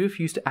that you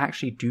refuse to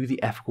actually do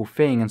the ethical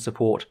thing and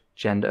support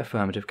gender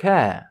affirmative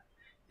care,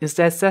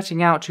 instead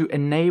setting out to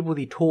enable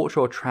the torture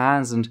of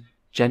trans and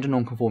gender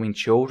non-conforming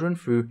children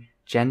through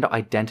gender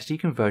identity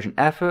conversion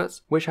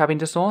efforts, which have been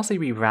dishonestly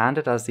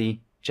rebranded as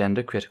the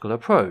gender critical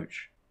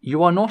approach.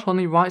 You are not on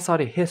the right side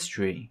of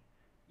history.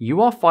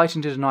 You are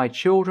fighting to deny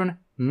children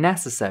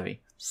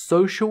necessary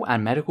social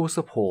and medical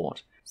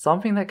support,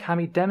 something that can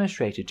be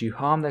demonstrated to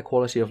harm their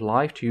quality of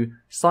life to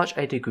such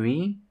a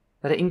degree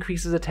that it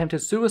increases attempted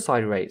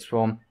suicide rates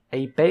from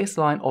a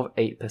baseline of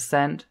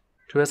 8%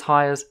 to as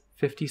high as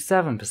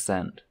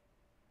 57%.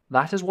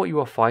 That is what you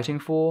are fighting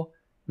for,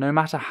 no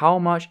matter how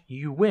much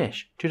you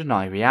wish to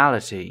deny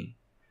reality.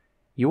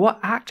 You are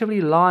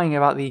actively lying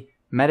about the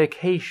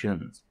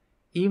medications,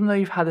 even though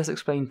you've had this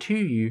explained to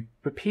you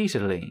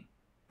repeatedly,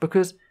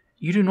 because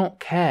you do not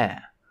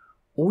care.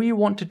 All you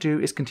want to do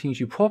is continue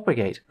to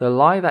propagate the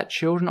lie that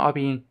children are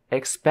being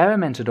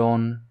experimented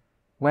on,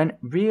 when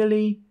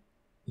really,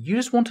 you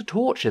just want to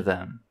torture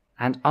them.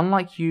 And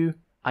unlike you,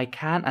 I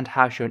can and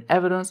have shown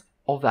evidence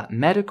of that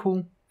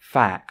medical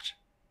fact.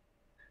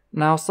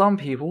 Now, some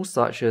people,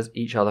 such as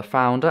Each Other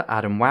founder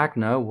Adam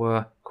Wagner,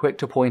 were quick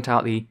to point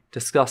out the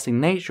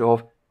disgusting nature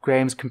of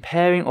Graham's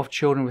comparing of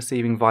children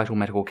receiving vital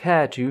medical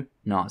care to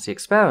Nazi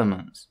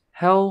experiments.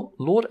 Hell,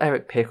 Lord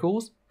Eric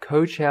Pickles,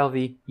 co-chair of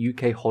the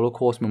UK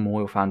Holocaust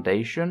Memorial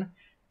Foundation,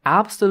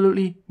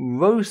 absolutely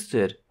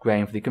roasted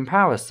Graham for the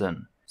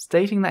comparison,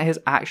 stating that his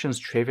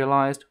actions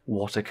trivialised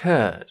what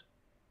occurred.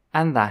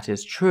 And that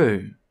is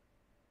true.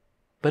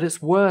 But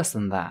it's worse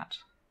than that.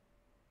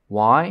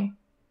 Why?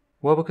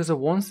 Well, because of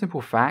one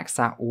simple fact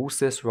that all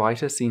cis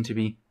writers seem to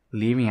be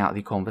leaving out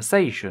the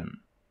conversation.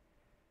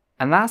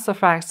 And that's the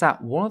fact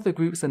that one of the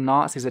groups the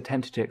Nazis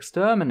attempted to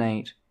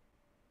exterminate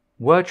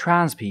were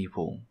trans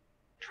people,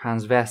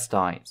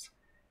 transvestites,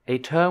 a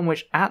term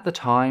which at the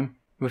time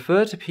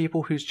referred to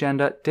people whose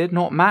gender did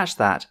not match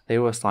that they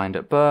were assigned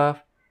at birth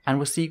and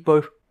would seek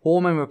both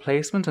hormone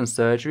replacement and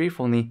surgery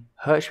from the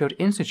Hirschfeld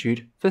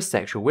Institute for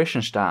Sexual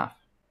Wissenschaft,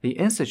 the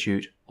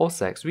Institute of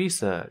Sex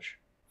Research.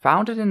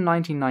 Founded in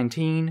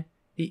 1919,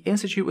 the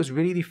Institute was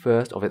really the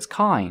first of its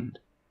kind,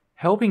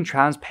 helping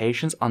trans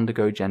patients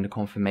undergo gender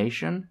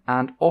confirmation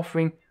and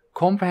offering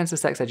comprehensive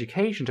sex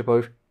education to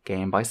both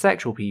gay and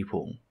bisexual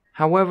people.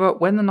 However,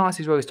 when the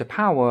Nazis rose to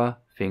power,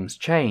 things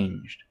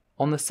changed.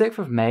 On the 6th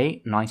of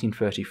May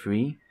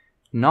 1933,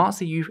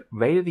 Nazi youth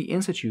raided the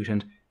Institute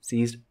and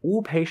seized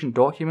all patient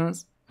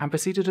documents and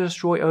proceeded to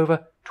destroy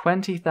over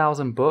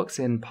 20,000 books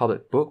in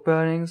public book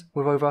burnings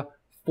with over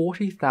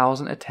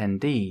 40,000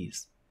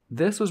 attendees.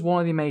 This was one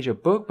of the major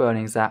book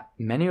burnings that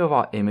many of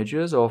our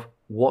images of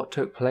what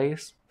took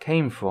place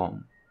came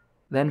from.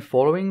 Then,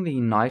 following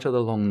the Night of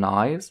the Long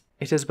Knives,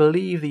 it is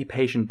believed the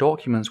patient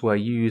documents were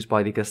used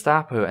by the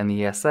Gestapo and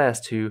the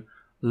SS to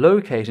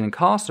locate and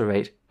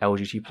incarcerate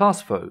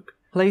LGBT+ folk,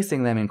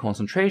 placing them in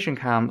concentration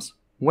camps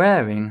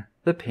wearing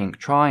the pink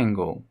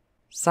triangle.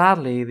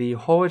 Sadly, the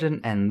horror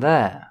didn't end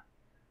there.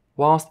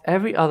 Whilst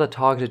every other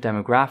targeted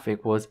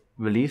demographic was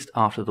released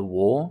after the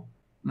war,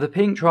 the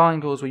pink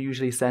triangles were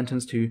usually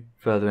sentenced to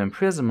further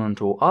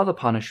imprisonment or other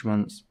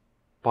punishments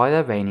by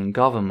their reigning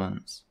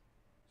governments.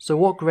 So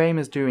what Graham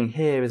is doing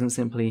here isn't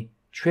simply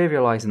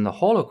trivializing the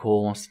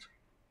Holocaust,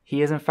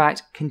 he is in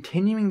fact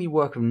continuing the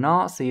work of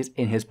Nazis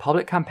in his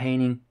public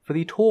campaigning for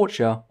the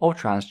torture of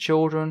trans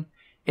children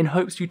in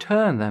hopes to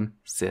turn them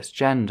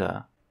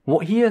cisgender.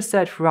 What he has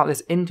said throughout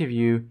this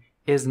interview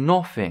is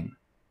nothing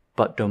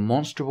but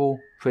demonstrable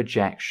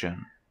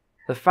projection.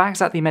 The fact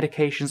that the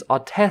medications are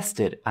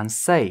tested and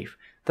safe,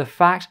 the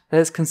fact that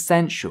it's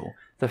consensual,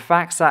 the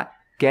fact that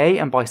gay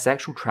and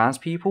bisexual trans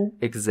people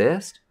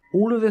exist,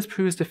 all of this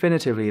proves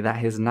definitively that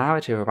his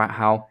narrative about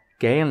how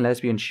gay and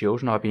lesbian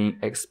children are being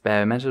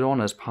experimented on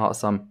as part of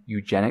some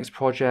eugenics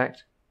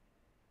project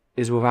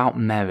is without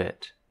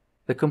merit.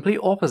 The complete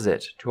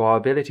opposite to our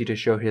ability to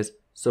show his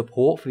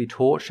support for the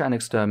torture and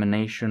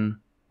extermination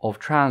of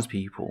trans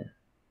people.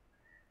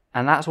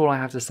 And that's all I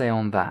have to say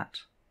on that.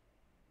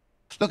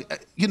 Look,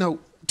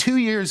 2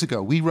 years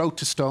ago, we wrote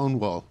to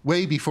Stonewall,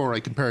 way before I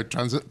compared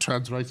trans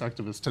rights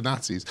activists to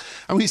Nazis,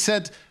 and we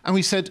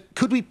said,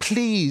 could we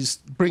please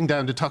bring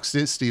down the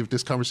toxicity of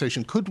this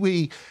conversation? Could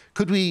we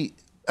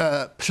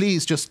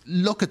please just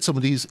look at some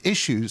of these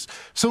issues,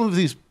 some of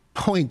these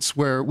points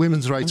where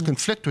women's rights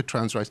conflict with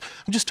trans rights,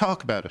 and just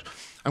talk about it.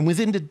 And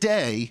within the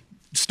day,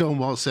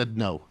 Stonewall said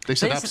no. They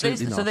said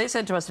absolutely not. So they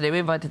said to us today, we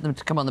invited them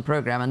to come on the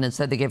programme, and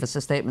instead they gave us a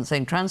statement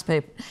saying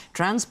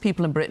trans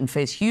people in Britain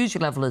face huge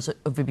levels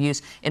of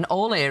abuse in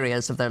all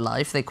areas of their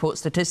life. They quote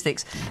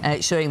statistics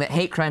showing that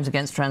hate crimes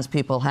against trans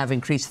people have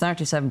increased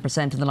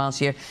 37% in the last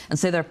year, and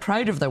say they're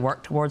proud of their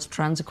work towards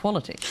trans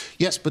equality.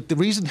 Yes, but the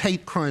reason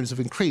hate crimes have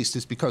increased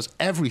is because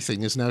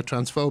everything is now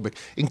transphobic,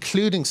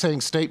 including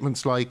saying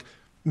statements like,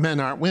 men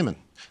aren't women.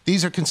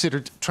 These are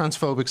considered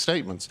transphobic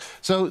statements.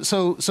 So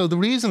the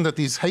reason that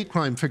these hate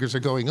crime figures are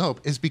going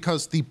up is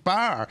because the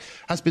bar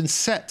has been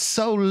set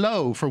so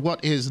low for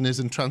what is and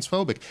isn't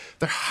transphobic.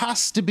 There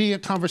has to be a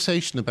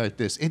conversation about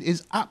this. It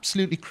is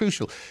absolutely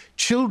crucial.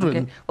 Children...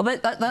 Okay.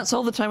 Well, that's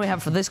all the time we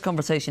have for this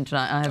conversation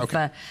tonight.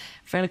 I'm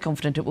fairly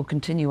confident it will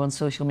continue on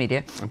social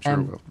media. I'm sure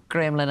it will.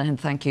 Graham Linehan,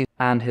 thank you.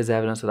 And his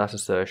evidence of that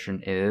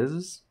assertion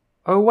is...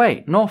 oh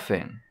wait,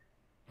 nothing.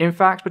 In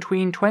fact,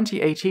 between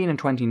 2018 and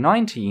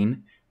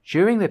 2019,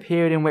 during the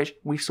period in which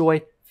we saw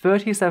a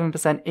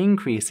 37%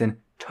 increase in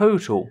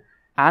total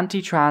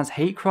anti-trans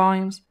hate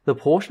crimes, the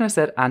portion of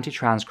said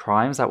anti-trans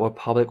crimes that were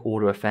public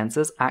order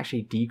offences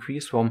actually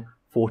decreased from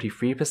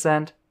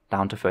 43%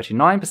 down to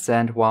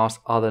 39%, whilst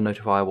other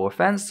notifiable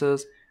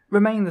offences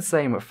remained the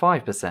same at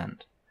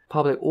 5%.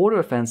 Public order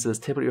offences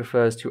typically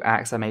refers to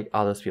acts that make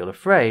others feel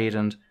afraid,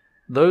 and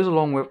those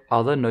along with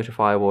other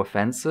notifiable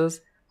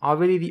offences are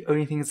really the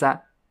only things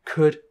that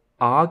could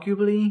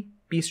arguably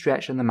be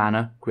stretched in the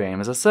manner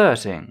Graham is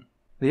asserting.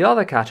 The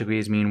other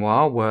categories,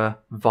 meanwhile, were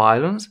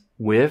violence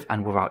with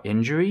and without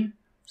injury,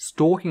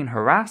 stalking and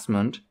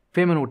harassment,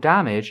 criminal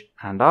damage,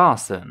 and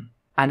arson.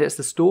 And it's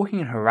the stalking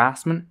and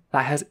harassment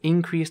that has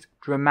increased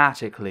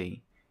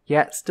dramatically,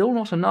 yet still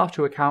not enough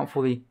to account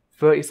for the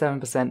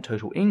 37%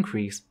 total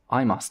increase,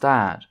 I must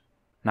add.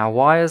 Now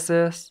why is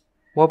this?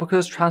 Well,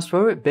 because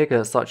transphobic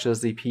bigots such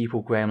as the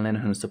people Graham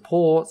Linehan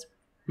supports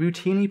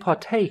routinely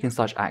partake in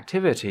such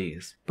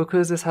activities,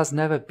 because this has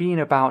never been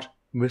about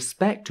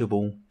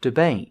respectable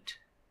debate.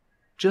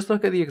 Just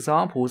look at the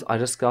examples I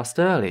discussed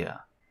earlier.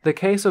 The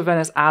case of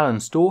Venice Allen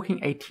stalking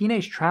a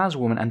teenage trans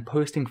woman and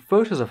posting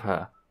photos of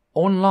her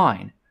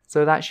online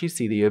so that she'd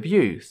see the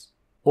abuse.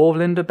 Or of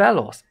Linda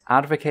Bellos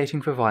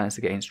advocating for violence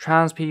against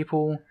trans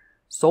people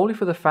solely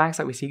for the fact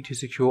that we seek to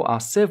secure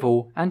our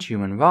civil and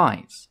human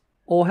rights.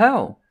 Or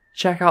hell,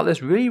 check out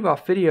this really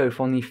rough video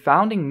from the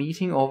founding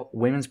meeting of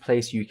Women's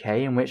Place UK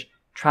in which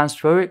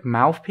transphobic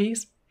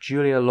mouthpiece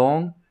Julia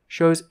Long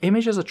shows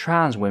images of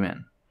trans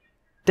women,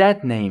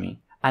 dead naming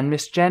and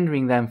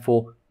misgendering them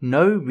for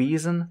no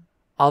reason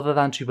other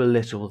than to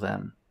belittle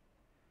them.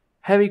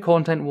 Heavy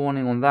content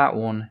warning on that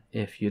one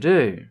if you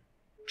do.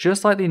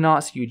 Just like the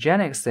Nazi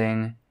eugenics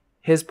thing,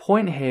 his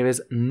point here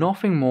is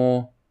nothing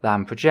more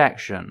than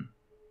projection.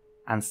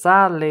 And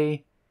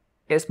sadly,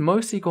 it's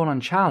mostly gone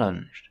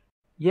unchallenged.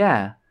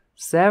 Yeah,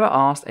 Sarah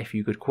asked a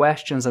few good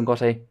questions and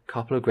got a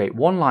couple of great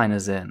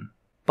one-liners in,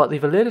 but the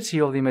validity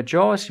of the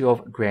majority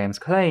of Graham's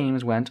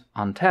claims went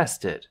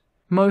untested,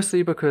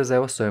 mostly because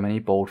there were so many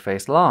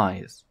bold-faced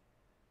lies.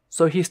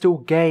 So he still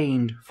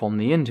gained from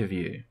the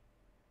interview,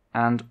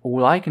 and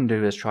all I can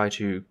do is try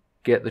to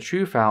get the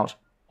truth out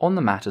on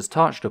the matters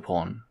touched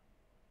upon.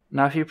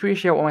 Now, if you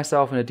appreciate what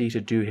myself and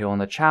Adita do here on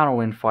the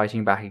channel in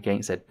fighting back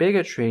against said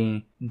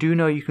bigotry, do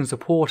know you can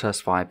support us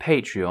via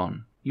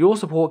Patreon. Your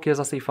support gives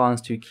us the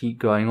funds to keep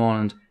going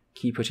on and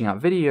keep putting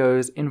out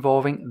videos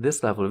involving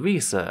this level of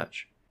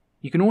research.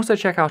 You can also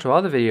check out our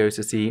other videos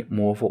to see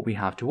more of what we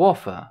have to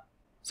offer.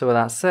 So with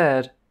that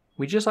said,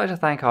 we'd just like to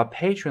thank our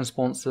Patreon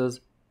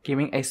sponsors,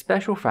 giving a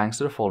special thanks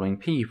to the following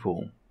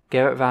people: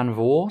 Gerrit Van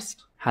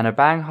Voorst, Hannah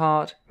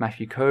Banghart,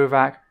 Matthew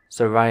Kovac,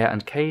 Soraya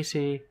and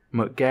Katie,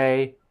 Mut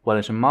Gay,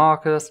 Wellington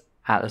Marcus,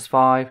 Atlas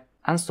 5,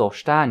 and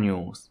Sosh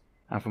Daniels.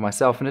 And for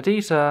myself and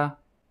Adita,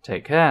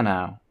 take care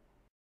now.